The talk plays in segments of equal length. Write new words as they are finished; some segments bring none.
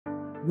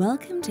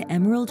Welcome to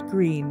Emerald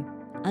Green,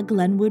 a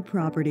Glenwood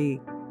property.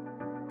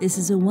 This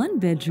is a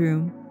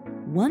one-bedroom,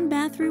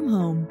 one-bathroom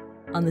home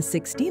on the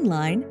 16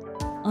 line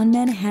on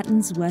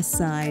Manhattan's west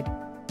side.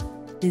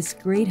 This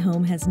great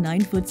home has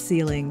 9-foot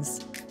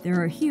ceilings. There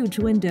are huge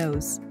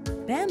windows,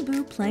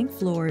 bamboo plank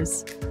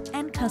floors,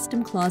 and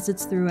custom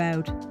closets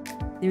throughout.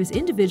 There's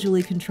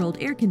individually controlled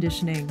air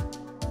conditioning.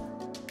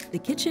 The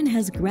kitchen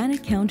has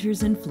granite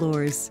counters and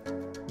floors,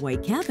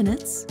 white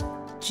cabinets,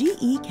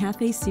 GE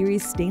Cafe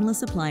Series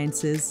stainless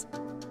appliances,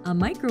 a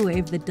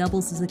microwave that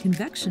doubles as a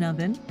convection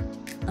oven,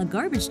 a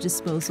garbage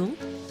disposal,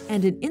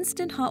 and an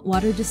instant hot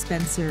water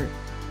dispenser.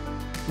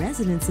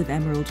 Residents of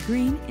Emerald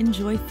Green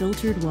enjoy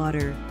filtered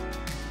water.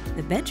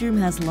 The bedroom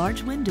has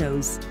large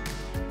windows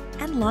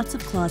and lots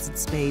of closet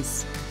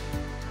space.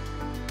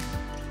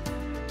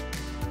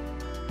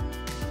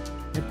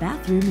 The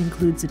bathroom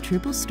includes a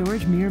triple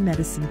storage mirror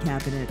medicine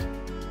cabinet.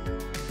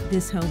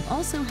 This home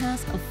also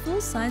has a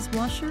full-size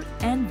washer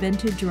and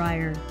vented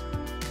dryer.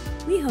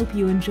 We hope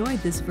you enjoyed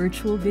this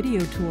virtual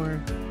video tour.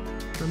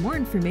 For more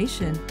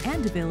information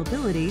and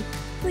availability,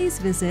 please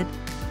visit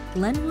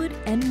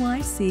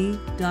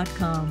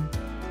glenwoodnyc.com.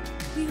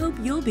 We hope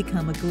you'll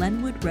become a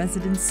Glenwood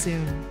resident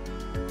soon.